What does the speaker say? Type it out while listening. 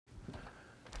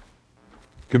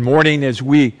Good morning. As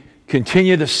we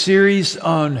continue the series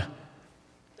on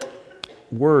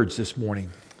words this morning,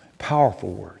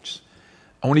 powerful words,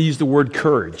 I want to use the word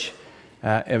courage.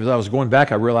 As I was going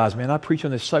back, I realized, man, I preach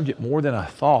on this subject more than I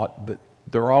thought, but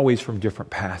they're always from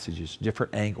different passages,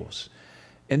 different angles.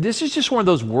 And this is just one of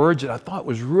those words that I thought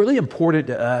was really important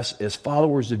to us as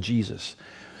followers of Jesus.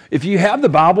 If you have the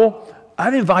Bible,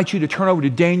 I'd invite you to turn over to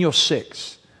Daniel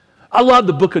 6. I love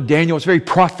the book of Daniel. It's very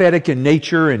prophetic in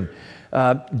nature, and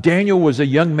Daniel was a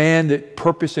young man that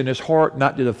purposed in his heart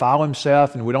not to defile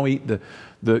himself and would only eat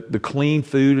the clean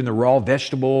food and the raw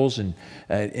vegetables, and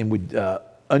would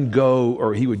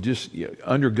he would just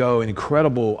undergo an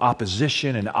incredible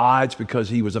opposition and odds because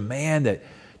he was a man that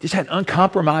just had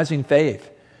uncompromising faith.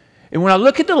 And when I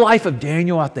look at the life of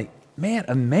Daniel, I think, man,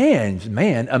 a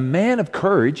man of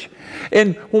courage.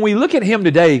 And when we look at him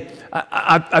today,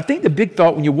 I think the big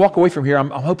thought when you walk away from here, I'm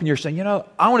hoping you're saying,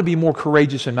 I want to be more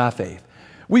courageous in my faith.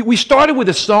 We started with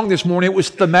a song this morning. It was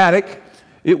thematic.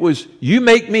 It was, "You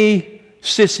Make Me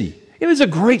Sissy." It was a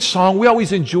great song. We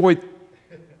always enjoyed,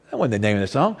 that wasn't the name of the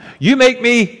song. "You Make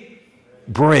Me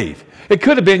Brave." It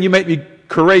could have been, "You Make Me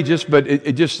Courageous," but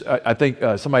I think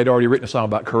somebody had already written a song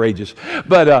about courageous.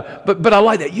 But I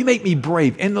like that. "You make me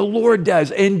brave," and the Lord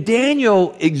does. And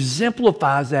Daniel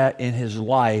exemplifies that in his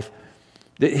life,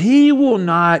 that he will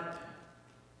not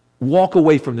walk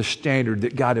away from the standard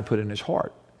that God had put in his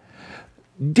heart.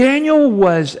 Daniel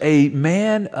was a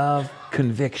man of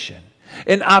conviction.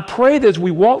 And I pray that as we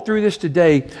walk through this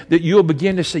today, that you'll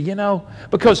begin to say,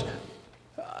 because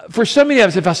for some of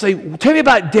us, if I say, "Tell me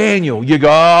about Daniel," you go,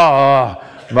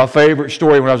 my favorite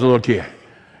story when I was a little kid.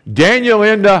 Daniel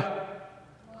in the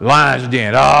lion's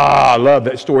den. I love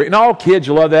that story. And all kids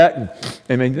love that.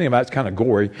 And think about it, it's kind of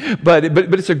gory. But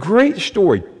it's a great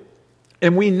story.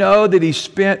 And we know that he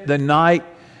spent the night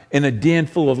in a den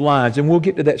full of lions. And we'll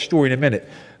get to that story in a minute.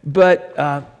 But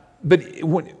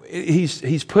when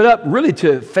he's put up really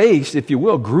to face, if you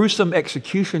will, gruesome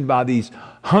execution by these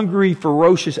hungry,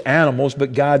 ferocious animals,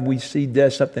 but God, we see,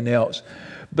 does something else.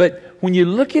 But when you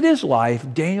look at his life,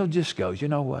 Daniel just goes, you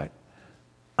know what?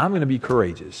 I'm going to be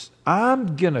courageous.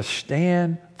 I'm going to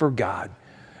stand for God.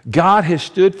 God has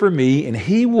stood for me, and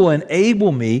he will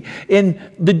enable me. And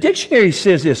the dictionary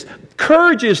says this: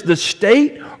 courage is the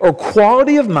state or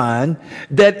quality of mind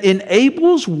that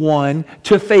enables one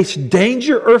to face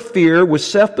danger or fear with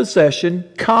self-possession,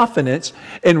 confidence,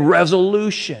 and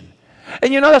resolution.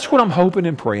 And that's what I'm hoping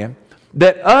and praying,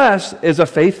 that us as a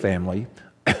faith family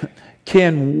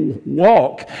can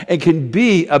walk and can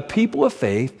be a people of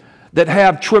faith that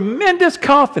have tremendous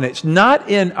confidence, not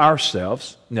in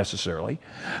ourselves necessarily,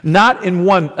 not in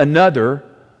one another,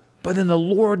 but in the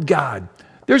Lord God.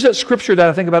 There's that scripture that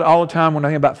I think about all the time when I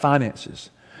think about finances.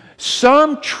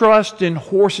 "Some trust in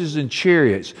horses and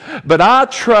chariots, but I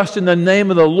trust in the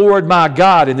name of the Lord my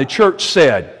God." And the church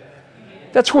said,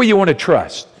 that's where you want to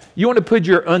trust. You want to put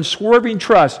your unswerving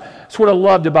trust. That's what I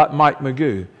loved about Mike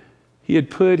Magoo. He had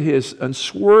put his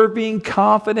unswerving,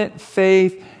 confident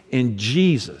faith in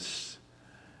Jesus.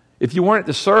 If you weren't at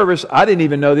the service, I didn't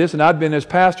even know this, and I'd been his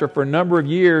pastor for a number of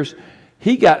years.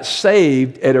 He got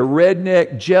saved at a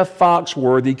redneck Jeff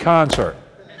Foxworthy concert.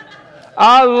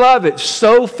 I love it.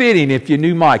 So fitting if you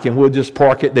knew Mike, and we'll just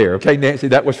park it there. Okay, Nancy,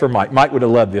 that was for Mike. Mike would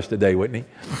have loved this today, wouldn't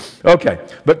he? Okay,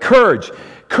 but courage.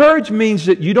 Courage means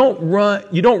that you don't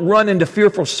run into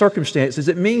fearful circumstances.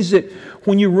 It means that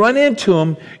when you run into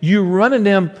them, you run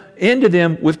into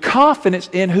them with confidence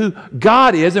in who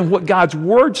God is and what God's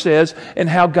Word says and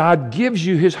how God gives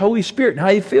you His Holy Spirit and how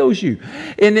He fills you.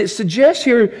 And it suggests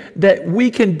here that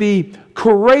we can be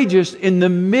courageous in the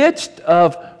midst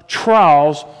of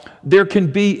trials. There can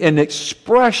be an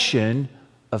expression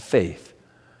of faith.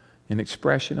 An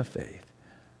expression of faith.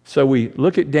 So we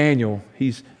look at Daniel.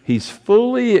 He's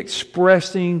fully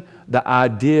expressing the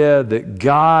idea that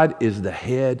God is the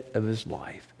head of his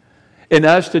life. And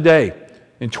us today,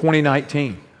 in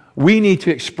 2019, we need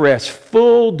to express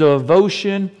full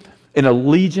devotion and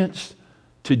allegiance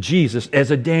to Jesus as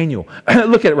a Daniel.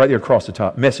 Look at it right there across the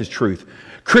top. Message truth.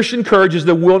 Christian courage is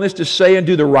the willingness to say and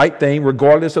do the right thing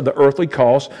regardless of the earthly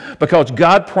cost, because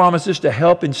God promises to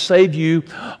help and save you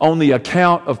on the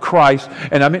account of Christ.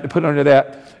 And I meant to put under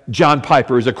that, John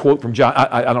Piper is a quote from John.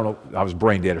 I don't know, I was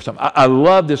brain dead or something. I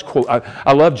love this quote.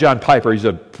 I love John Piper. He's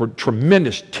a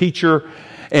tremendous teacher.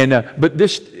 But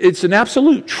it's an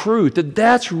absolute truth that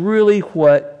that's really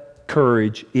what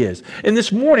courage is. And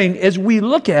this morning, as we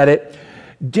look at it,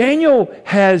 Daniel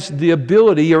has the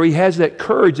ability, or he has that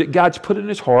courage that God's put in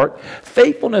his heart,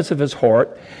 faithfulness of his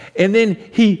heart, and then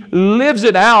he lives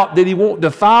it out that he won't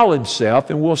defile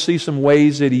himself, and we'll see some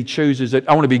ways that he chooses that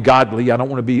I want to be godly, I don't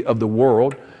want to be of the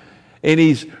world. And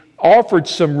he's offered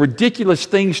some ridiculous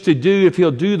things to do. If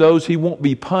he'll do those, he won't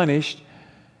be punished.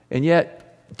 And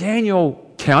yet,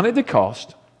 Daniel counted the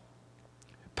cost,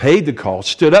 paid the cost,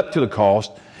 stood up to the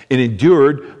cost, and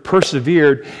endured,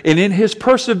 persevered. And in his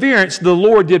perseverance, the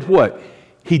Lord did what?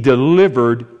 He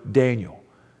delivered Daniel.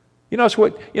 You know, it's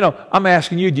what, I'm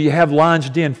asking you, do you have lion's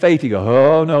den faith? You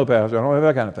go, oh, no, Pastor, I don't have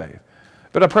that kind of faith.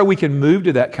 But I pray we can move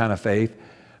to that kind of faith.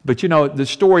 But, the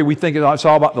story we think it's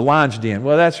all about the lion's den.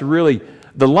 Well, that's really,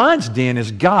 the lion's den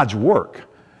is God's work.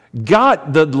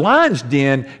 The lion's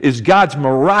den is God's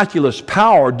miraculous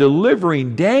power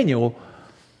delivering Daniel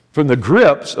from the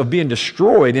grips of being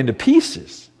destroyed into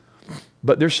pieces.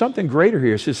 But there's something greater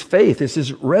here. It's his faith. It's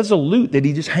his resolute that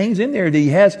he just hangs in there, that he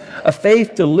has a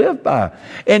faith to live by.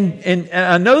 And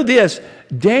I know this,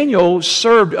 Daniel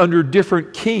served under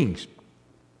different kings.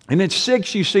 And in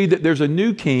 6, you see that there's a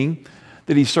new king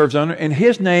that he serves under, and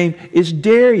his name is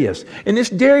Darius. And this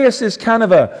Darius is kind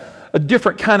of a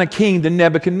different kind of king than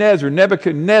Nebuchadnezzar.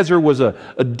 Nebuchadnezzar was a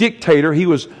dictator. He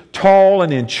was tall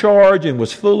and in charge and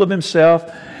was full of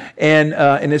himself,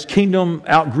 and his kingdom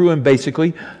outgrew him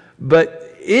basically.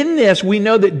 But in this, we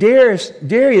know that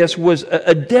Darius was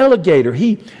a delegator.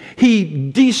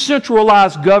 He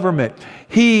decentralized government.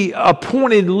 He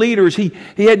appointed leaders. He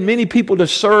had many people to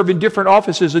serve in different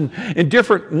offices, and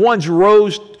different ones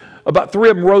rose. About 3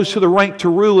 of them rose to the rank to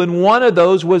rule, and one of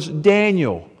those was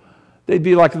Daniel. They'd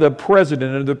be like the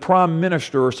president or the prime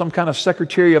minister or some kind of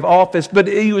secretary of office, but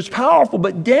he was powerful.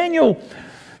 But Daniel,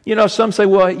 some say,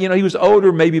 well, he was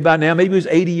older maybe by now. Maybe he was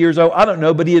 80 years old. I don't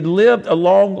know, but he had lived a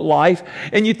long life.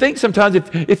 And you think sometimes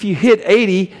if you hit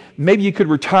 80, maybe you could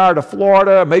retire to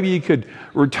Florida. Maybe you could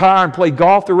retire and play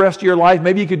golf the rest of your life.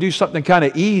 Maybe you could do something kind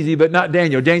of easy, but not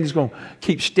Daniel. Daniel's going to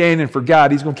keep standing for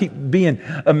God. He's going to keep being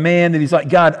a man that he's like,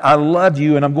 God, I love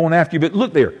you and I'm going after you. But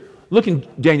look there. Look in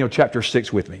Daniel chapter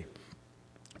 6 with me.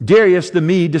 Darius the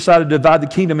Mede decided to divide the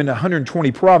kingdom into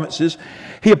 120 provinces.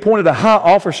 He appointed a high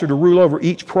officer to rule over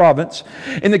each province.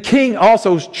 And the king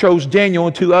also chose Daniel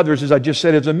and 2 others, as I just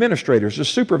said, as administrators to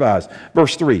supervise.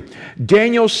 Verse 3,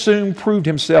 Daniel soon proved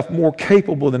himself more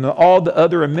capable than all the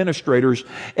other administrators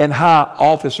and high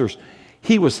officers.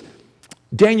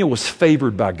 Daniel was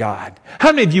favored by God.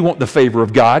 How many of you want the favor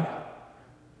of God?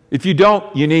 If you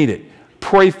don't, you need it.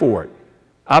 Pray for it.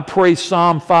 I pray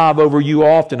Psalm 5 over you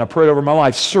often. I pray it over my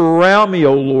life. Surround me,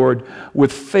 O Lord,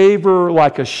 with favor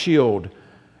like a shield.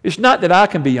 It's not that I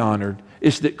can be honored.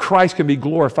 It's that Christ can be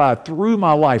glorified through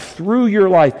my life, through your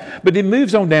life. But it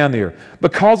moves on down there.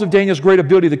 Because of Daniel's great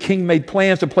ability, the king made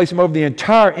plans to place him over the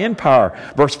entire empire.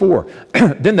 Verse 4.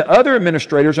 Then the other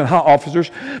administrators and high officers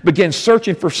began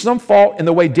searching for some fault in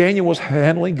the way Daniel was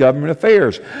handling government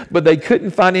affairs. But they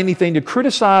couldn't find anything to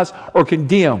criticize or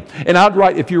condemn. And I'd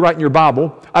write, if you write in your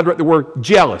Bible, I'd write the word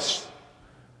jealous.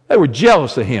 They were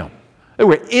jealous of him. They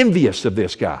were envious of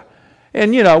this guy.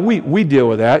 And, we deal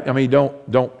with that. I mean,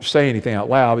 don't say anything out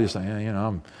loud. Just say,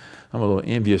 I'm a little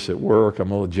envious at work.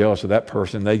 I'm a little jealous of that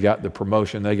person. They got the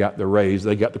promotion. They got the raise.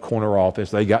 They got the corner office.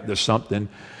 They got the something.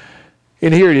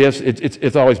 And here it is.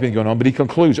 It's always been going on. But he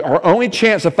concludes, our only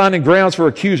chance of finding grounds for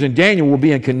accusing Daniel will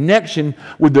be in connection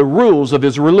with the rules of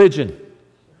his religion.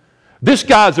 This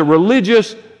guy's a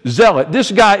religious zealot.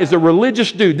 This guy is a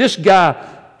religious dude. This guy,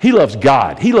 he loves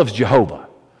God. He loves Jehovah.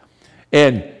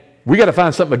 And we got to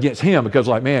find something against him because,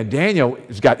 Daniel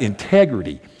has got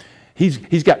integrity.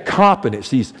 He's got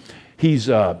competence.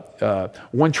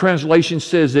 One translation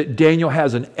says that Daniel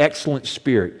has an excellent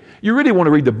spirit. You really want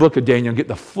to read the book of Daniel and get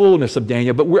the fullness of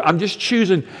Daniel, but I'm just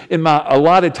choosing in my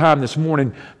allotted time this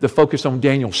morning to focus on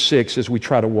Daniel 6 as we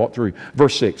try to walk through.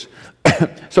 Verse 6.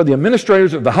 So the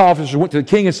administrators of the high officers went to the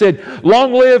king and said,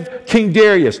 long live King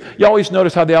Darius. You always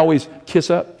notice how they always kiss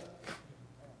up?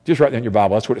 Just write that in your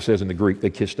Bible. That's what it says in the Greek. They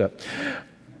kissed up.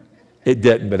 It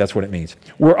didn't, but that's what it means.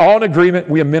 We're all in agreement,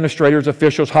 we administrators,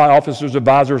 officials, high officers,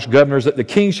 advisors, governors, that the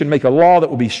king should make a law that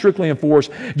will be strictly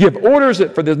enforced. Give orders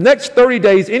that for the next 30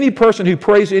 days, any person who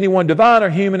prays to anyone, divine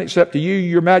or human, except to you,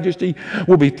 your majesty,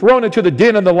 will be thrown into the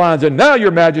den of the lions. And now,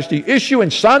 your majesty, issue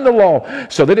and sign the law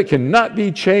so that it cannot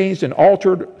be changed and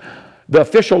altered, the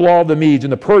official law of the Medes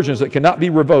and the Persians that cannot be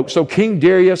revoked. So King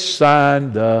Darius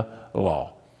signed the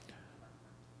law.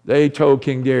 They told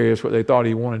King Darius what they thought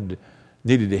he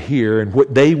needed to hear and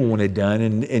what they wanted done.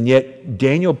 And yet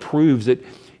Daniel proves that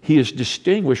he is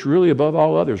distinguished really above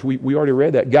all others. We already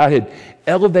read that. God had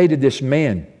elevated this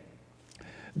man.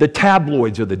 The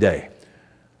tabloids of the day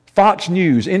Fox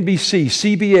News, NBC,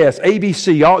 CBS,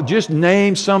 ABC, just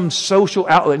name some social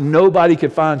outlet. Nobody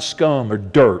could find scum or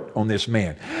dirt on this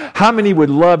man. How many would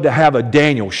love to have a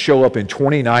Daniel show up in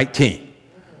 2019?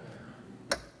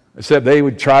 Except they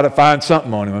would try to find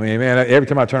something on him. I mean, man, every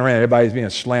time I turn around, everybody's being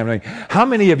slammed. How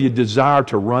many of you desire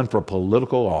to run for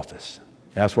political office?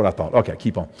 That's what I thought. Okay,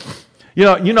 keep on. You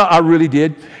know, I really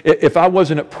did. If I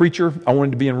wasn't a preacher, I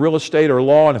wanted to be in real estate or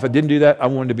law, and if I didn't do that, I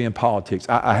wanted to be in politics.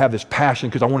 I have this passion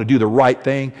because I want to do the right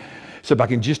thing. So if I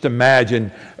can just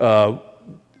imagine,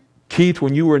 Keith,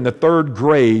 when you were in the 3rd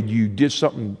grade, you did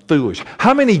something foolish.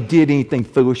 How many did anything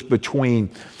foolish between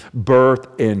birth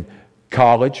and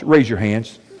college? Raise your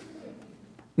hands.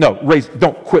 No,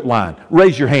 don't quit lying.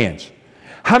 Raise your hands.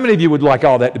 How many of you would like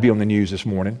all that to be on the news this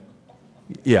morning?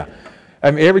 Yeah. I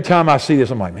mean, every time I see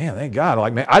this, I'm like, man, thank God.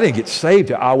 Like, man, I didn't get saved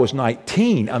till I was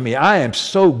 19. I mean, I am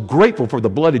so grateful for the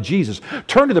blood of Jesus.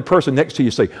 Turn to the person next to you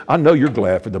and say, I know you're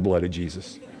glad for the blood of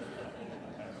Jesus.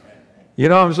 You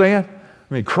know what I'm saying?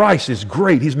 I mean, Christ is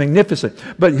great. He's magnificent.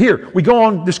 But here, we go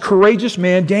on, this courageous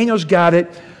man, Daniel's got it,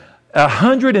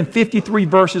 153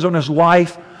 verses on his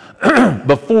life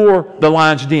before the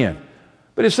lion's den.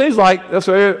 But it seems like that's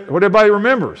what everybody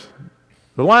remembers.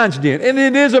 The lion's den. And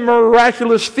it is a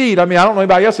miraculous feat. I mean, I don't know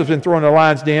anybody else that's been thrown in a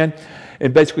lion's den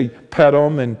and basically pet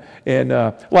them.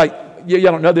 Like,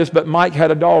 y'all don't know this, but Mike had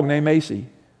a dog named Macy.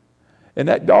 And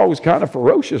that dog was kind of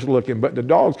ferocious looking, but the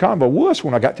dog's kind of a wuss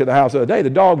when I got to the house the other day. The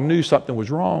dog knew something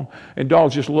was wrong, and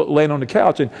dog's just laying on the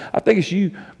couch. And I think it's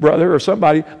you, brother, or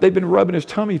somebody, they've been rubbing his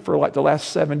tummy for like the last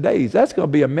 7 days. That's going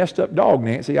to be a messed up dog,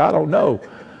 Nancy. I don't know.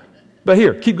 But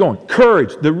here, keep going.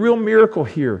 Courage. The real miracle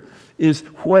here is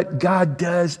what God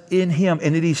does in him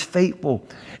and that he's faithful.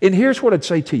 And here's what I'd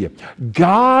say to you.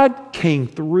 God came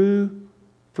through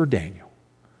for Daniel.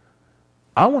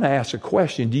 I want to ask a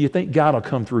question. Do you think God will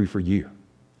come through for you?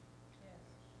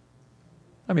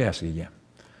 Let me ask you again.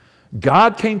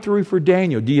 God came through for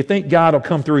Daniel. Do you think God will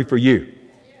come through for you?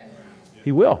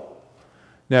 He will.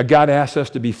 Now, God asks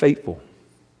us to be faithful.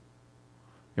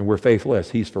 And we're faithless.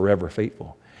 He's forever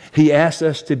faithful. He asks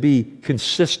us to be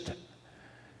consistent.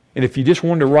 And if you just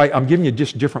wanted to write, I'm giving you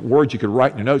just different words you could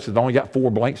write in your notes. I've only got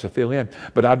 4 blanks to fill in.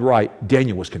 But I'd write,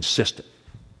 Daniel was consistent.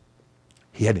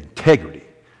 He had integrity.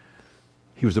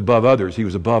 He was above others. He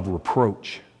was above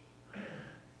reproach.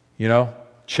 You know,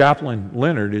 Chaplain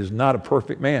Leonard is not a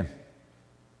perfect man.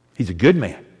 He's a good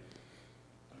man.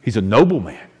 He's a noble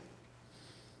man.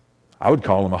 I would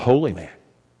call him a holy man.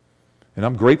 And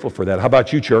I'm grateful for that. How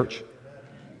about you, church?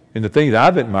 And the thing that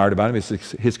I've admired about him is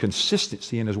his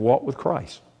consistency in his walk with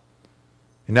Christ.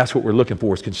 And that's what we're looking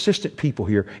for, is consistent people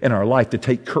here in our life to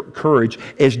take courage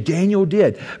as Daniel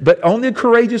did. But only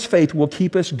courageous faith will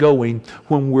keep us going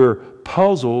when we're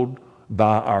puzzled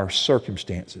by our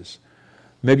circumstances.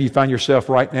 Maybe you find yourself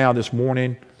right now this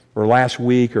morning or last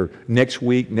week or next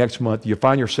week, next month, you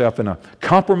find yourself in a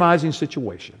compromising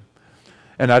situation.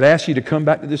 And I'd ask you to come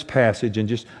back to this passage and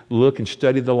just look and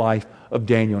study the life of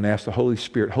Daniel and ask the Holy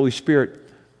Spirit,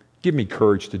 give me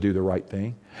courage to do the right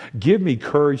thing. Give me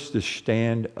courage to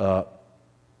stand up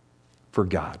for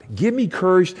God. Give me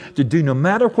courage to do no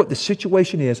matter what the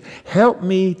situation is. Help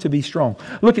me to be strong.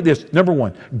 Look at this. Number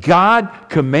 1, God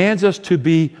commands us to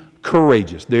be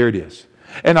courageous. There it is.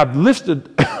 And I've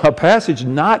listed a passage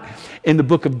not in the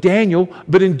book of Daniel,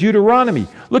 but in Deuteronomy.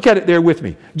 Look at it there with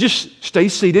me. Just stay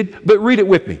seated, but read it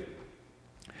with me.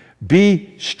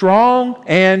 Be strong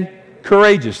and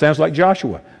courageous. Sounds like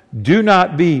Joshua. Do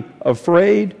not be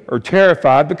afraid or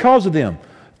terrified because of them.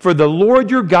 For the Lord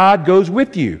your God goes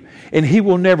with you, and he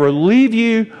will never leave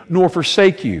you nor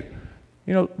forsake you.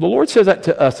 You know, the Lord says that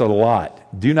to us a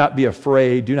lot. Do not be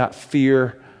afraid. Do not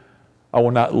fear. I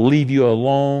will not leave you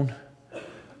alone.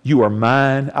 You are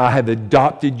mine. I have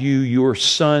adopted you. You are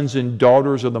sons and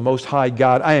daughters of the Most High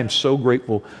God. I am so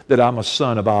grateful that I'm a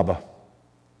son of Abba.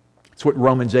 That's what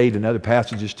Romans 8 and other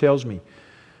passages tells me.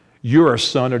 You're a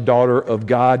son or daughter of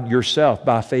God yourself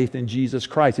by faith in Jesus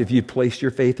Christ if you've placed your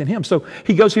faith in him. So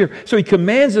he goes here. So he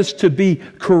commands us to be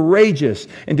courageous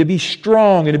and to be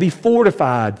strong and to be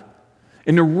fortified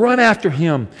and to run after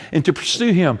him and to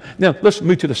pursue him. Now, let's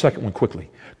move to the second one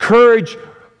quickly. Courage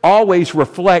always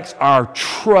reflects our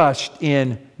trust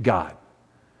in God.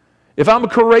 If I'm a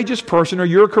courageous person or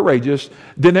you're courageous,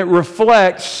 then it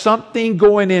reflects something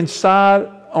going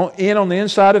on the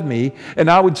inside of me, and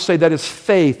I would say that is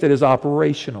faith that is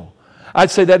operational.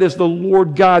 I'd say that is the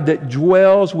Lord God that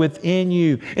dwells within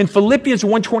you. In Philippians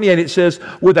 1:28 it says,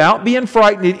 without being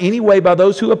frightened in any way by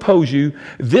those who oppose you,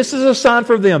 this is a sign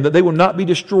for them that they will not be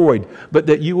destroyed, but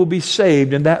that you will be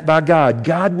saved, and that by God.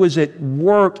 God was at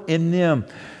work in them.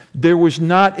 There was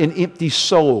not an empty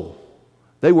soul.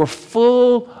 They were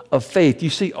full of faith.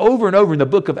 You see over and over in the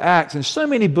book of Acts and so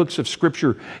many books of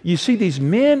Scripture, you see these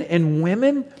men and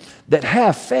women that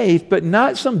have faith, but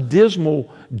not some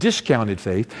dismal, discounted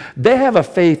faith. They have a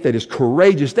faith that is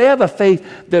courageous. They have a faith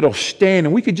that'll stand.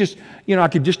 And we could just, I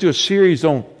could just do a series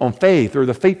on faith or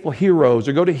the faithful heroes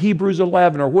or go to Hebrews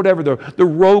 11 or whatever, the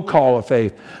roll call of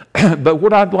faith. But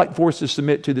what I'd like for us to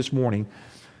submit to this morning,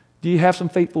 do you have some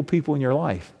faithful people in your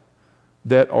life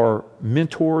that are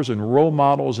mentors and role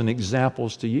models and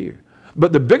examples to you?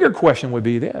 But the bigger question would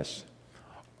be this: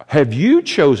 have you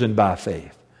chosen by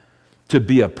faith to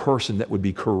be a person that would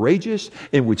be courageous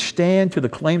and would stand to the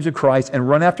claims of Christ and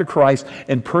run after Christ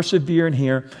and persevere in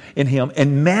Him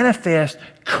and manifest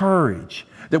courage,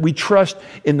 that we trust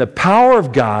in the power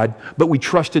of God, but we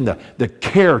trust in the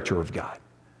character of God?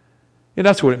 And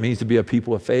that's what it means to be a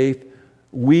people of faith.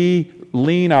 We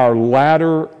lean our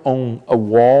ladder on a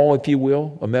wall, if you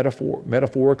will,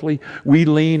 metaphorically. We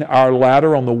lean our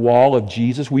ladder on the wall of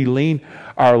Jesus. We lean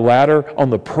our ladder on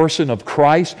the person of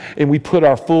Christ, and we put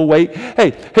our full weight.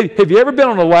 Hey, have you ever been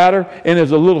on a ladder and it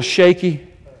was a little shaky,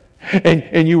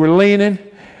 and you were leaning,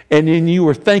 and then you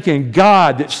were thanking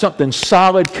God that something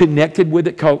solid connected with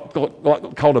it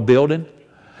called a building?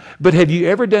 But have you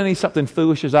ever done something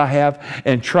foolish as I have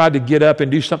and tried to get up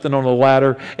and do something on a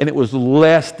ladder and it was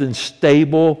less than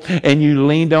stable and you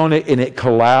leaned on it and it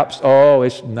collapsed? Oh,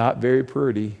 it's not very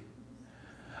pretty.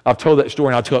 I've told that story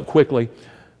and I'll tell it quickly.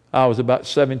 I was about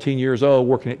 17 years old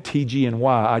working at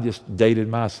TG&Y. I just dated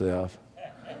myself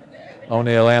on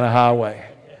the Atlanta highway.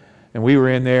 And we were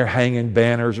in there hanging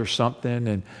banners or something,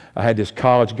 and I had this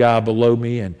college guy below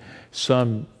me, and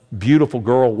some beautiful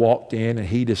girl walked in, and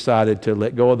he decided to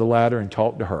let go of the ladder and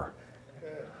talk to her.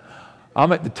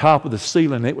 I'm at the top of the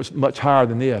ceiling. It was much higher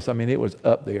than this. I mean, it was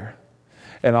up there.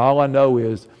 And all I know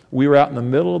is we were out in the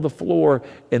middle of the floor,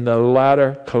 and the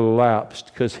ladder collapsed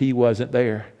because he wasn't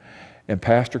there. And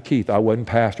Pastor Keith, I wasn't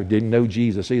pastor, didn't know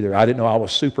Jesus either. I didn't know I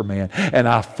was Superman. And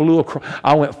I flew across,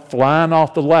 I went flying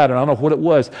off the ladder. I don't know what it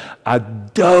was. I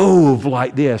dove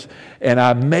like this, and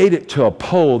I made it to a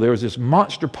pole. There was this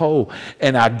monster pole,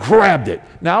 and I grabbed it.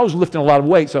 Now, I was lifting a lot of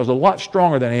weight, so I was a lot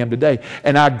stronger than I am today.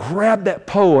 And I grabbed that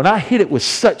pole, and I hit it with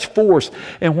such force.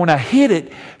 And when I hit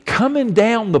it, coming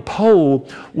down the pole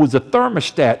was a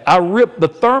thermostat. I ripped the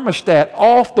thermostat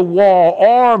off the wall,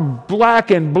 arm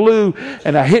black and blue,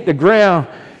 and I hit the ground,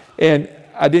 and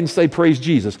I didn't say praise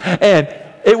Jesus. And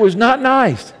it was not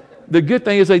nice. The good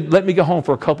thing is they let me go home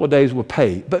for a couple of days with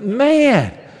pay. But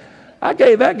man, I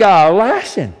gave that guy a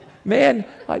lashing. Man,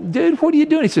 like, dude, what are you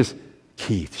doing? He says,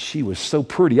 Keith, she was so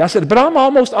pretty. I said, but I'm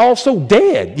almost also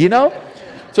dead, you know?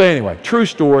 So anyway, true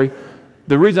story.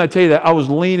 The reason I tell you that, I was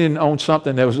leaning on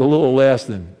something that was a little less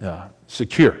than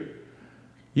secure.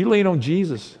 You lean on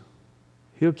Jesus,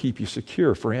 He'll keep you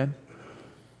secure, friend.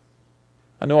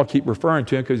 I know I keep referring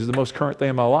to Him because He's the most current thing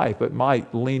in my life, but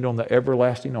Mike leaned on the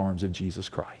everlasting arms of Jesus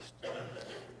Christ.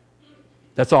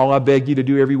 That's all I beg you to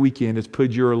do every weekend, is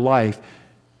put your life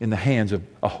in the hands of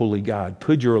a holy God.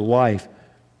 Put your life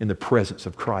in the presence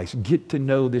of Christ. Get to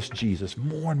know this Jesus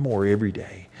more and more every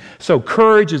day. So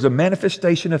courage is a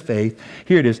manifestation of faith.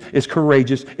 Here it is. It's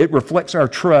courageous. It reflects our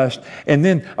trust. And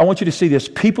then I want you to see this.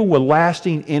 People with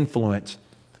lasting influence,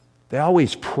 they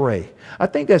always pray. I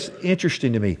think that's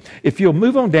interesting to me. If you'll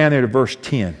move on down there to verse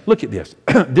 10, look at this.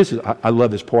 I love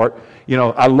this part. You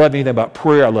know, I love anything about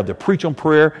prayer. I love to preach on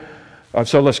prayer.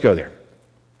 So let's go there.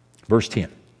 Verse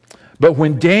 10. But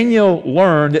when Daniel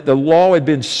learned that the law had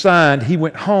been signed, he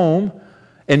went home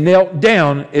and knelt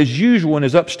down as usual in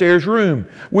his upstairs room.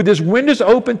 With his windows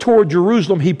open toward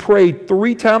Jerusalem, he prayed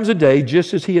 3 times a day,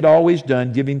 just as he had always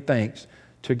done, giving thanks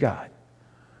to God.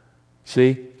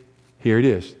 See, here it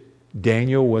is.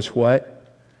 Daniel was what?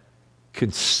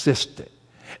 Consistent.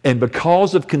 And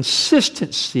because of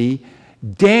consistency,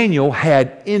 Daniel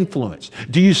had influence.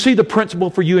 Do you see the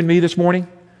principle for you and me this morning?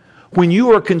 When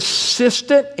you are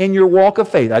consistent in your walk of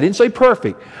faith, I didn't say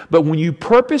perfect, but when you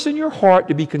purpose in your heart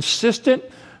to be consistent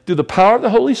through the power of the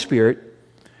Holy Spirit,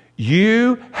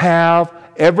 you have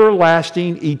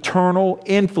everlasting, eternal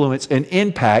influence and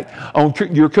impact on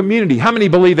your community. How many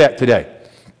believe that today?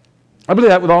 I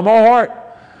believe that with all my heart.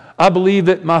 I believe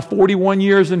that my 41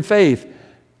 years in faith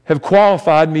have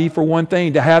qualified me for one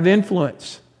thing: to have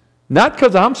influence. Not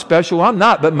because I'm special, I'm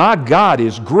not, but my God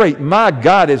is great. My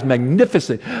God is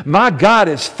magnificent. My God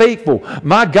is faithful.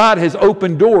 My God has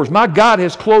opened doors. My God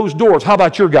has closed doors. How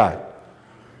about your God?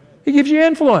 He gives you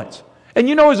influence. And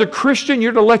you know, as a Christian,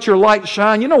 you're to let your light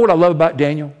shine. You know what I love about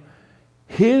Daniel?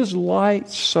 His light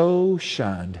so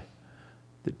shined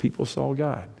that people saw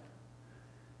God.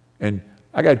 And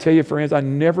I got to tell you, friends, I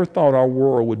never thought our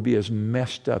world would be as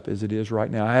messed up as it is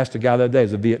right now. I asked a guy the other day,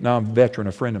 as a Vietnam veteran,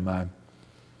 a friend of mine,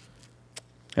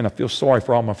 and I feel sorry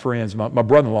for all my friends. My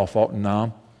brother-in-law fought in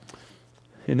Nam,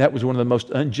 and that was one of the most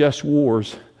unjust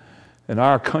wars. And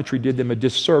our country did them a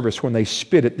disservice when they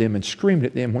spit at them and screamed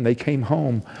at them when they came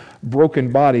home,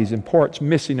 broken bodies and parts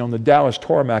missing on the Dallas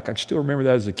tarmac. I still remember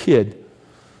that as a kid.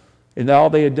 And all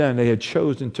they had done, they had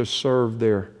chosen to serve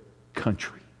their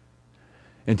country.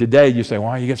 And today you say,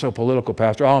 why you get so political,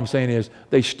 Pastor? All I'm saying is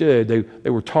they stood, they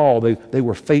were tall, they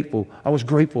were faithful. I was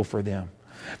grateful for them.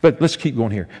 But let's keep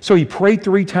going here. So he prayed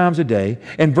 3 times a day.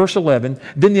 And verse 11,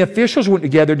 then the officials went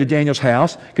together to Daniel's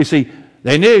house. Because see,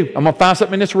 they knew, I'm going to find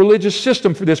something in this religious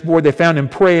system for this boy. They found him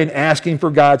praying, asking for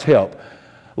God's help.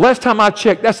 Last time I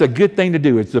checked, that's a good thing to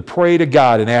do. It's to pray to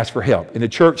God and ask for help. And the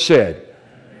church said,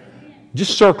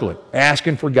 just circle it,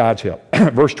 asking for God's help.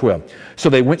 Verse 12. So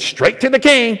they went straight to the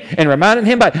king and reminded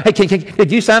him by, hey, king,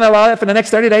 did you sign a law that for the next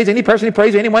 30 days, any person who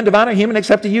prays to anyone, divine or human,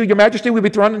 except to you, your majesty, will be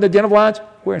thrown in the den of lions?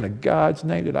 Where in the God's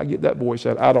name did I get that voice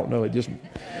out? I don't know. It just,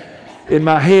 in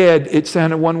my head, it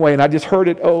sounded one way, and I just heard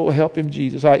it, oh, help him,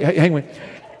 Jesus. Hang on.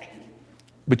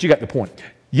 But you got the point.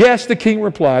 Yes, the king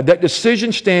replied, that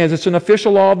decision stands. It's an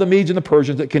official law of the Medes and the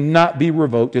Persians that cannot be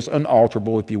revoked. It's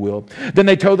unalterable, if you will. Then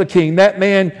they told the king, that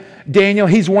man, Daniel,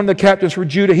 he's one of the captains for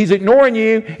Judah. He's ignoring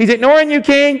you. He's ignoring you,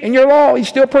 king, and your law. He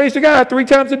still prays to God 3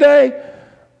 times a day.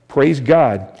 Praise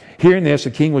God. Hearing this,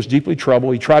 the king was deeply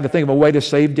troubled. He tried to think of a way to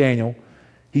save Daniel.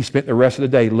 He spent the rest of the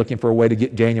day looking for a way to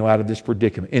get Daniel out of this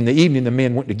predicament. In the evening, the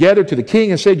men went together to the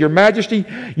king and said, Your Majesty,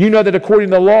 you know that according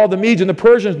to the law of the Medes and the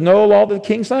Persians, no law that the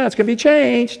king signs can be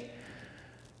changed.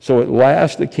 So at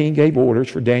last the king gave orders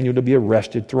for Daniel to be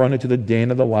arrested, thrown into the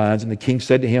den of the lions. And the king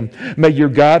said to him, May your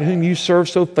God whom you serve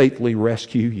so faithfully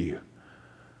rescue you.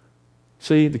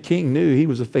 See, the king knew he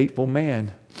was a faithful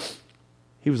man.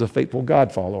 He was a faithful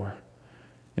God follower.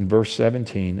 In verse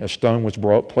 17, a stone was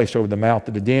placed over the mouth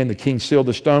of the den. The king sealed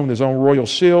the stone with his own royal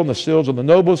seal and the seals of the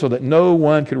nobles so that no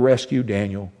one could rescue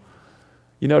Daniel.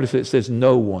 You notice it says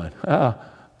no one.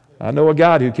 I know a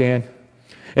God who can.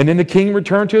 And then the king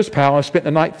returned to his palace, spent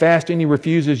the night fasting. He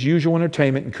refused his usual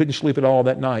entertainment and couldn't sleep at all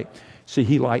that night. See,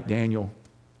 he liked Daniel.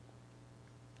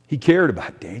 He cared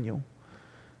about Daniel.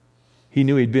 He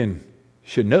knew he'd been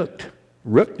chinooked,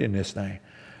 rooked in this thing.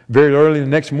 Very early the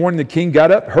next morning, the king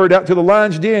got up, hurried out to the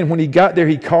lion's den. When he got there,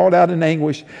 he called out in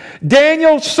anguish,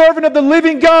 Daniel, servant of the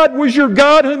living God, was your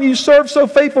God whom you served so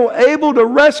faithful, able to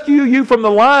rescue you from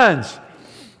the lions?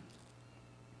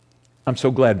 I'm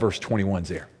so glad verse 21's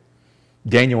there.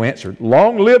 Daniel answered,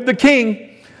 Long live the king.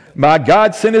 My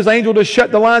God sent his angel to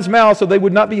shut the lion's mouth so they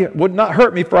would not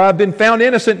hurt me, for I have been found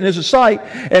innocent in his sight,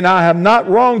 and I have not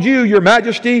wronged you, your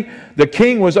majesty. The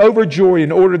king was overjoyed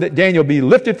and ordered that Daniel be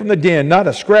lifted from the den. Not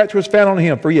a scratch was found on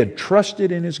him, for he had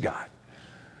trusted in his God.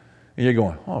 And you're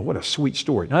going, oh, what a sweet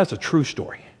story. Now, that's a true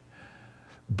story.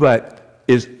 But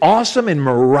as awesome and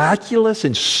miraculous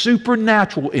and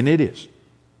supernatural, and it is,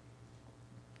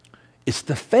 it's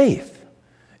the faith.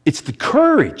 It's the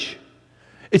courage.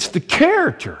 It's the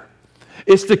character.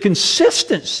 It's the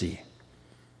consistency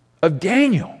of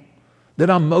Daniel that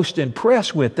I'm most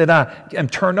impressed with, that I am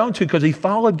turned on to because he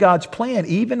followed God's plan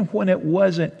even when it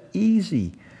wasn't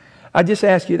easy. I just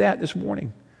ask you that this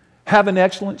morning. Have an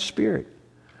excellent spirit.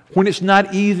 When it's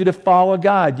not easy to follow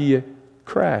God, do you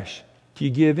crash? Do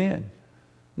you give in?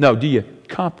 No, do you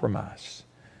compromise?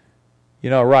 You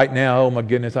know, right now, oh my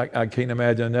goodness, I can't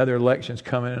imagine another election's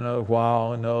coming in a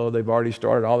while. And oh, they've already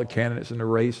started all the candidates in the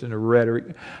race and the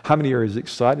rhetoric. How many are as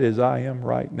excited as I am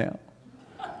right now?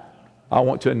 I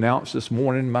want to announce this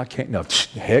morning no,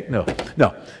 heck no.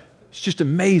 No, it's just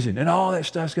amazing. And all that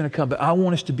stuff's going to come. But I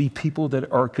want us to be people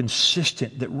that are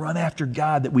consistent, that run after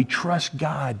God, that we trust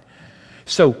God.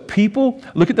 So people,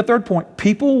 look at the third point.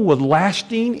 People with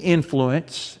lasting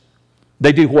influence,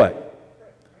 they do what?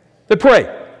 They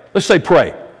pray. Let's say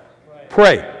pray.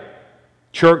 Pray.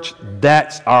 Church,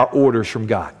 that's our orders from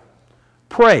God.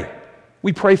 Pray.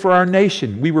 We pray for our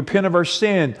nation. We repent of our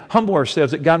sin, humble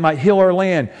ourselves that God might heal our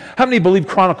land. How many believe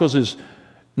Chronicles is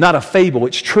not a fable,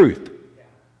 it's truth?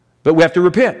 But we have to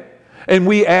repent. And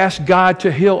we ask God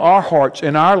to heal our hearts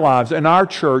and our lives and our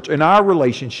church and our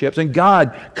relationships. And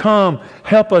God, come,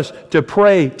 help us to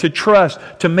pray, to trust,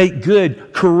 to make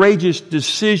good, courageous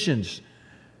decisions.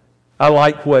 I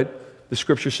like what the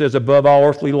Scripture says, above all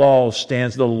earthly laws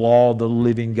stands the law of the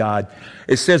living God.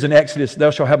 It says in Exodus,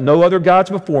 thou shalt have no other gods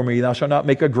before me. Thou shalt not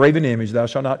make a graven image. Thou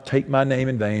shalt not take my name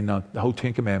in vain. The whole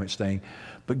Ten Commandments thing.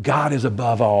 But God is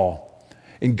above all.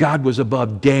 And God was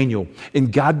above Daniel.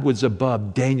 And God was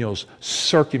above Daniel's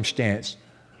circumstance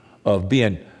of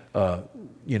being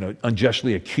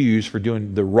unjustly accused for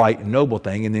doing the right and noble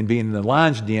thing, and then being in the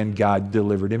lion's den, God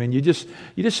delivered him. And you just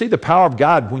see the power of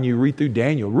God when you read through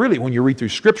Daniel. Really, when you read through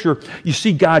Scripture, you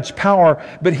see God's power.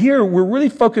 But here, we're really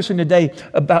focusing today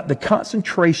about the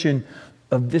concentration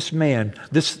of this man,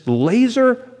 this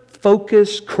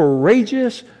laser-focused,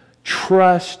 courageous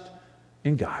trust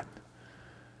in God.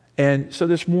 And so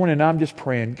this morning, I'm just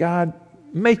praying, God,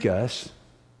 make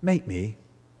me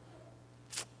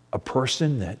a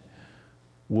person that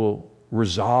will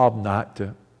resolve not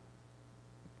to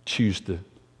choose the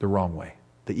wrong way,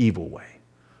 the evil way,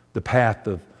 the path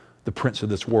of the prince of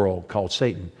this world called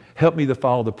Satan. Help me to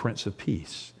follow the Prince of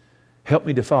Peace. Help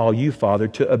me to follow you, Father,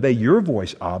 to obey your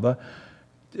voice, Abba.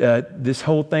 This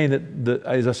whole thing that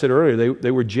as I said earlier,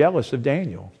 they were jealous of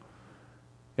Daniel.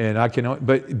 And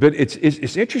but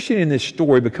it's interesting in this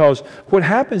story because what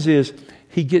happens is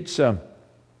he gets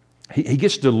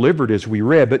delivered as we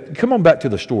read. But come on back to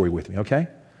the story with me, okay?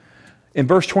 In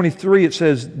verse 23, it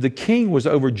says, the king was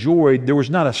overjoyed. There was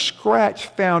not a scratch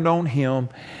found on him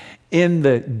in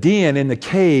the den, in the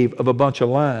cave of a bunch of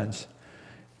lions.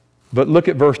 But look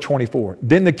at verse 24.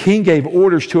 Then the king gave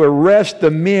orders to arrest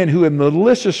the men who had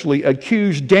maliciously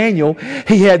accused Daniel.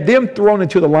 He had them thrown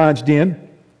into the lion's den,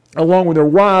 along with their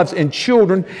wives and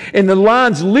children, and the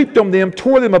lions leaped on them,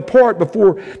 tore them apart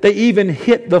before they even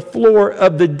hit the floor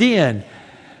of the den.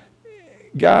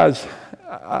 Guys,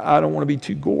 I don't want to be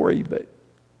too gory, but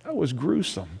that was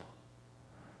gruesome.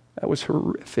 That was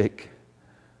horrific.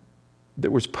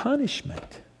 There was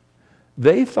punishment.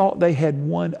 They thought they had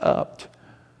one-upped.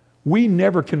 We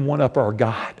never can one-up our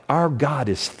God. Our God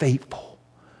is faithful.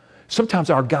 Sometimes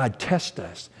our God tests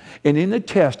us. And in the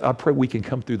test, I pray we can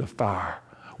come through the fire.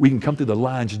 We can come through the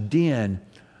lion's den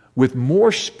with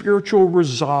more spiritual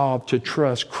resolve to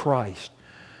trust Christ.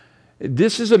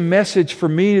 This is a message for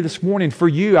me this morning, for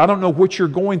you. I don't know what you're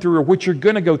going through or what you're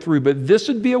going to go through, but this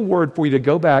would be a word for you to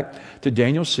go back to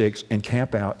Daniel 6 and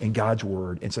camp out in God's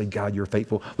word and say, God, you're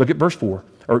faithful. Look at verse 4,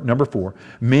 or number 4.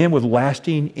 Men with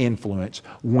lasting influence,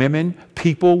 women,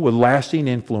 people with lasting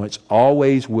influence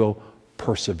always will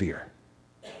persevere.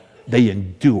 They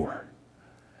endure.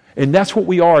 And that's what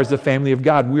we are as the family of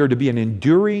God. We are to be an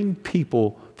enduring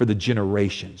people for the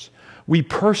generations. We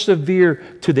persevere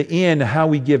to the end how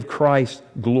we give Christ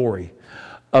glory.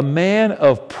 A man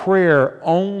of prayer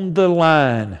on the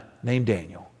line named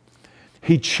Daniel.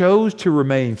 He chose to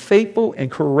remain faithful and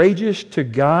courageous to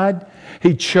God.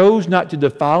 He chose not to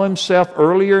defile himself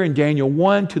earlier in Daniel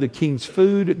 1 to the king's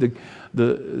food,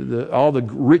 all the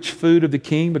rich food of the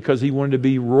king, because he wanted to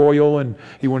be royal and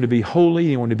he wanted to be holy,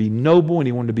 he wanted to be noble, and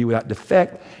he wanted to be without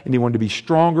defect, and he wanted to be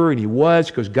stronger, and he was,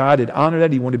 because God had honored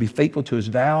that. He wanted to be faithful to his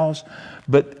vows.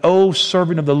 But, oh,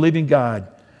 servant of the living God,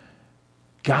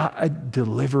 God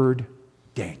delivered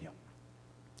Daniel.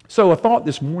 So a thought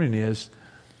this morning is,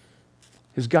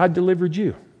 has God delivered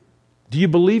you? Do you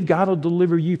believe God will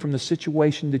deliver you from the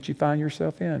situation that you find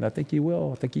yourself in? I think He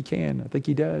will. I think He can. I think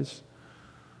He does.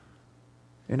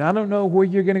 And I don't know where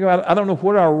you're going to go. I don't know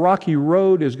what our rocky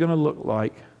road is going to look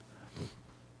like.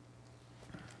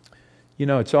 You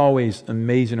know, it's always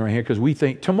amazing around here because we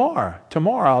think, tomorrow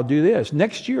I'll do this.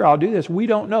 Next year I'll do this. We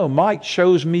don't know. Mike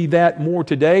shows me that more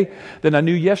today than I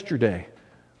knew yesterday.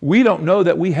 We don't know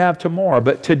that we have tomorrow.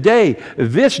 But today,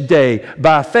 this day,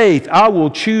 by faith, I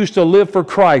will choose to live for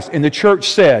Christ. And the church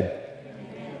said,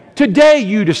 today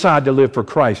you decide to live for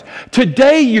Christ.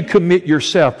 Today you commit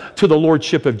yourself to the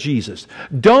Lordship of Jesus.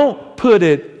 Don't put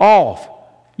it off.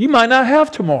 You might not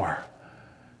have tomorrow.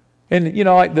 And, you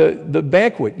know, like the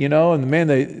banquet, you know, and the man,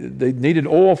 they needed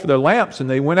oil for their lamps, and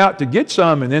they went out to get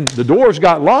some, and then the doors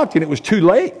got locked, and it was too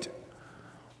late.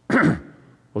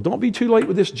 Well, don't be too late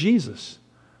with this Jesus.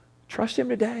 Trust Him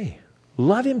today.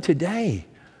 Love Him today.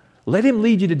 Let Him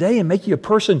lead you today and make you a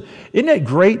person. Isn't it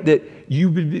great that you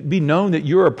be known that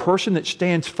you're a person that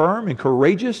stands firm and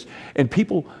courageous, and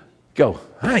people go,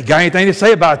 I ain't got anything to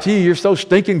say about you. You're so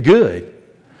stinking good.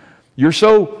 You're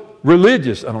so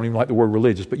religious. I don't even like the word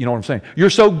religious, but you know what I'm saying. You're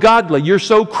so godly. You're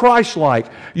so Christ-like.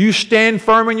 You stand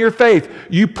firm in your faith.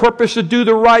 You purpose to do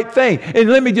the right thing. And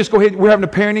let me just go ahead. We're having a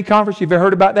parenting conference. You've ever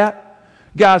heard about that?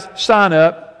 Guys, sign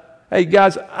up. Hey,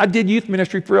 guys, I did youth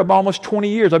ministry for almost 20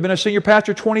 years. I've been a senior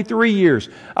pastor 23 years.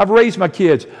 I've raised my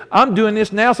kids. I'm doing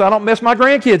this now so I don't mess my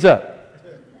grandkids up.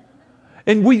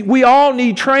 And we all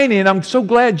need training, and I'm so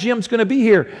glad Jim's going to be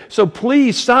here. So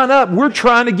please sign up. We're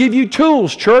trying to give you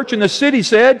tools, church, and the city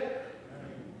said.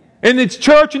 And it's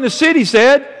church and the city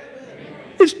said,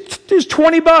 it's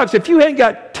 $20. If you ain't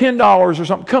got $10 or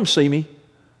something, come see me.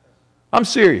 I'm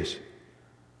serious.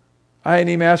 I ain't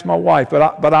even asked my wife,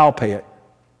 but I'll pay it.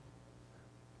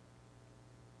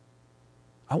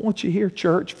 I want you here,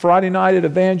 church. Friday night at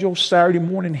Evangel, Saturday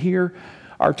morning here.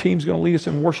 Our team's going to lead us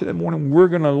in worship that morning. We're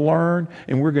going to learn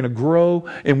and we're going to grow,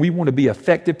 and we want to be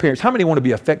effective parents. How many want to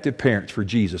be effective parents for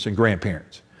Jesus and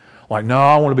grandparents? Like, no,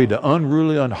 I want to be the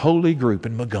unruly, unholy group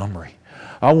in Montgomery.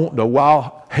 I want the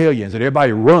wild hellions that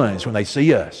everybody runs when they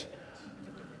see us.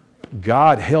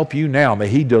 God help you now. May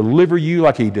He deliver you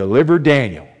like He delivered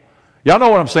Daniel. Y'all know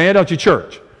what I'm saying, don't you,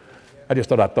 church? I just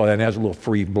thought I'd throw that in as a little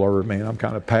free blurb, man. I'm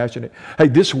kind of passionate. Hey,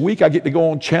 this week I get to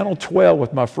go on Channel 12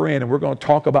 with my friend, and we're going to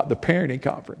talk about the parenting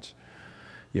conference.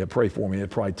 Yeah, pray for me. It'll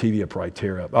probably TV will probably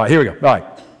tear up. All right, here we go. All right.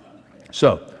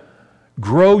 So,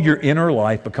 grow your inner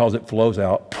life because it flows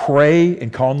out. Pray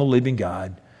and call on the living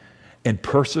God, and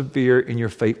persevere in your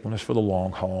faithfulness for the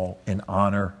long haul, and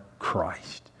honor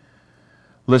Christ.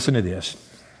 Listen to this.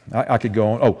 I could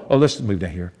go on. Oh, let's move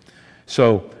down here.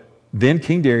 So, then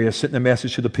King Darius sent a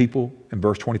message to the people in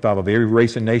verse 25 of every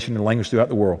race and nation and language throughout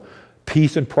the world.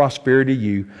 Peace and prosperity to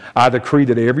you. I decree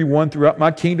that everyone throughout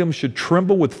my kingdom should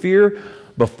tremble with fear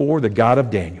before the God of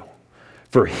Daniel.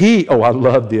 For He, I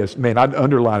love this. Man, I'd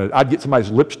underline it. I'd get somebody's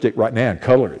lipstick right now and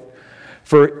color it.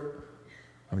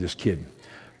 I'm just kidding.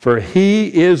 For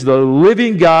He is the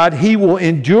living God. He will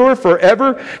endure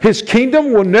forever. His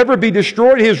kingdom will never be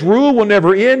destroyed. His rule will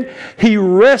never end. He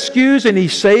rescues and He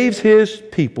saves His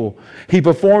people. He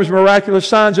performs miraculous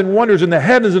signs and wonders in the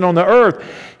heavens and on the earth.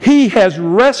 He has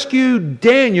rescued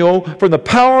Daniel from the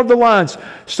power of the lions.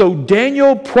 So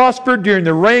Daniel prospered during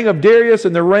the reign of Darius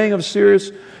and the reign of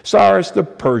Cyrus the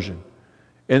Persian.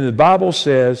 And the Bible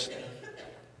says,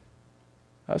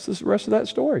 that's the rest of that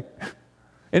story.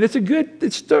 And it's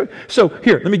so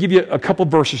here, let me give you a couple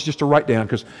verses just to write down,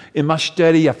 because in my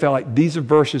study I felt like these are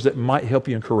verses that might help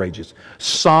you encourage us.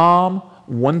 Psalm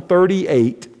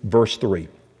 138, verse 3.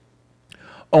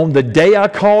 On the day I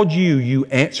called you, you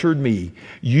answered me.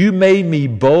 You made me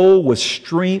bold with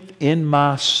strength in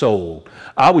my soul.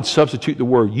 I would substitute the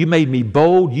word, you made me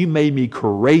bold, you made me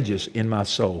courageous in my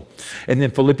soul. And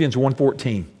then Philippians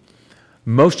 1:14.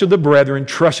 Most of the brethren,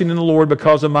 trusting in the Lord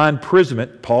because of my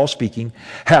imprisonment, Paul speaking,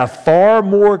 have far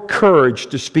more courage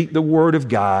to speak the word of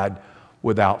God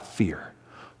without fear.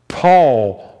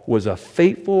 Paul was a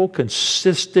faithful,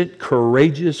 consistent,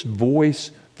 courageous voice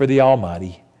for the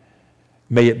Almighty.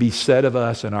 May it be said of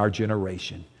us in our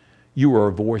generation, you are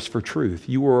a voice for truth.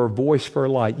 You are a voice for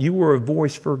light. You are a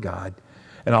voice for God.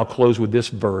 And I'll close with this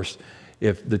verse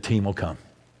if the team will come.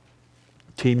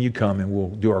 Team, you come and we'll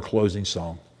do our closing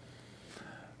song.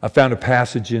 I found a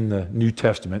passage in the New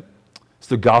Testament. It's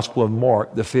the Gospel of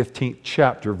Mark, the 15th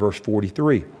chapter, verse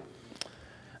 43.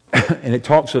 And it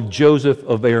talks of Joseph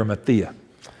of Arimathea.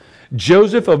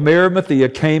 Joseph of Arimathea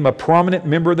came a prominent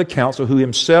member of the council who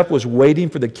himself was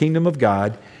waiting for the kingdom of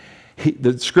God.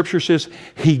 The scripture says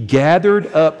he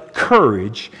gathered up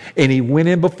courage and he went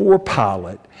in before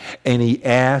Pilate and he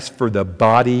asked for the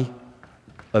body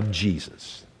of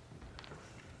Jesus.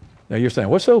 Now you're saying,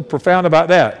 what's so profound about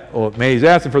that? Well, man, he's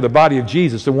asking for the body of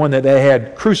Jesus, the one that they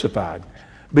had crucified.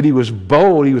 But he was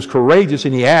bold, he was courageous,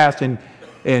 and he asked,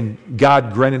 and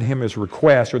God granted him his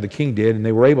request, or the king did, and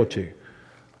they were able to.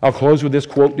 I'll close with this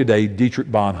quote today,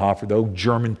 Dietrich Bonhoeffer, the old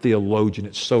German theologian.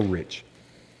 It's so rich.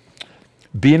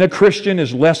 Being a Christian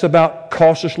is less about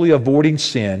cautiously avoiding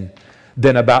sin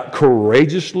than about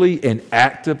courageously and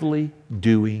actively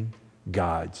doing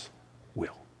God's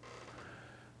will.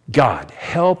 God,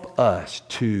 help us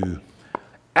to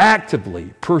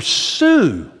actively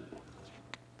pursue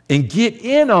and get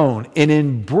in on and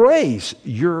embrace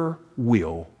your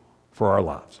will for our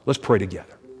lives. Let's pray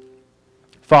together.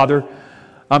 Father,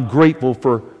 I'm grateful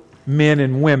for men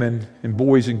and women and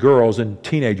boys and girls and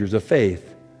teenagers of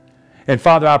faith. And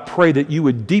Father, I pray that you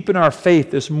would deepen our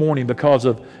faith this morning because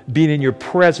of being in your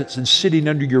presence and sitting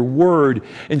under your word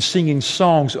and singing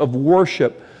songs of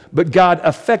worship. But God,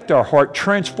 affect our heart,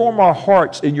 transform our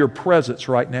hearts in your presence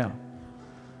right now.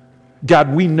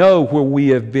 God, we know where we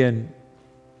have been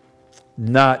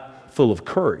not full of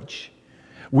courage.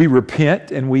 We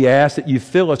repent and we ask that you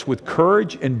fill us with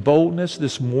courage and boldness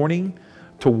this morning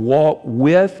to walk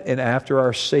with and after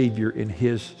our Savior in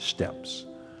His steps.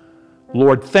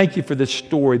 Lord, thank you for this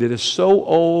story that is so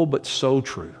old but so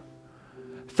true.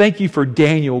 Thank you for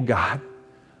Daniel, God.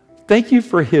 Thank you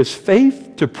for his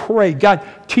faith to pray. God,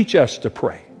 teach us to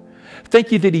pray.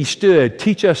 Thank you that he stood.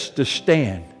 Teach us to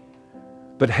stand.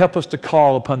 But help us to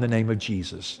call upon the name of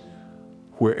Jesus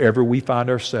wherever we find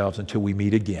ourselves until we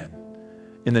meet again.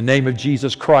 In the name of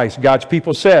Jesus Christ, God's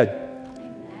people said,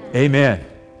 Amen.